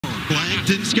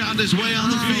Plankton's got his way on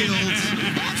the field.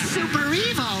 That's super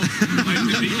evil. Oh,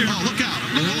 look out.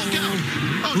 Look out.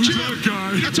 Oh, Who's Jim. that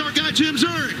guy? That's our guy, Jim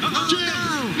Zurich. Jim.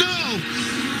 No.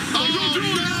 Oh, no.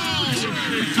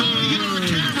 Oh, you get on the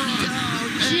camera.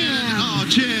 Jim. Oh,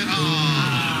 Jim. Oh,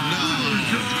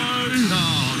 no.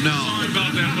 No. Sorry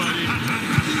about that, buddy.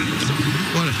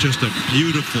 Just a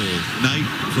beautiful night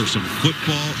for some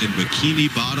football in Bikini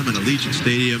Bottom and Allegiant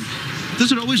Stadium. Does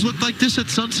it always look like this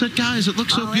at sunset, guys? It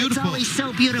looks so beautiful. It's always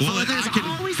so beautiful. Well, and there's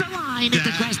always a line at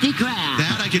the Krusty Krab.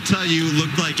 That I can tell you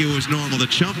looked like it was normal. The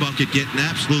chum bucket getting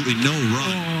absolutely no run.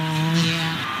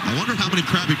 Yeah. I wonder how many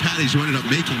Krabby Patties you ended up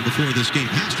making before this game.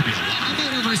 Has to be a lot. I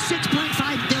made over 6.5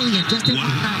 billion just in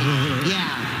one night. Yeah.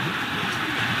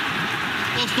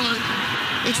 Well, fine.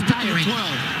 It's tiring. 12.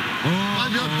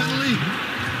 5-yard penalty.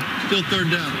 Still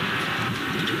third down.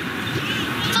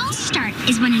 False start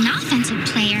is when an offensive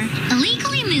player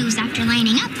illegally moves after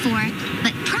lining up for,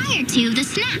 but prior to the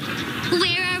snap.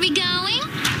 Where are we going?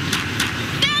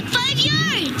 Back 5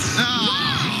 yards.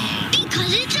 Why?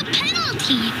 Because it's a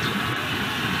penalty.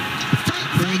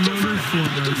 Thank you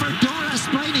for Dora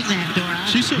explaining that, Dora.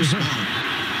 She's so smart.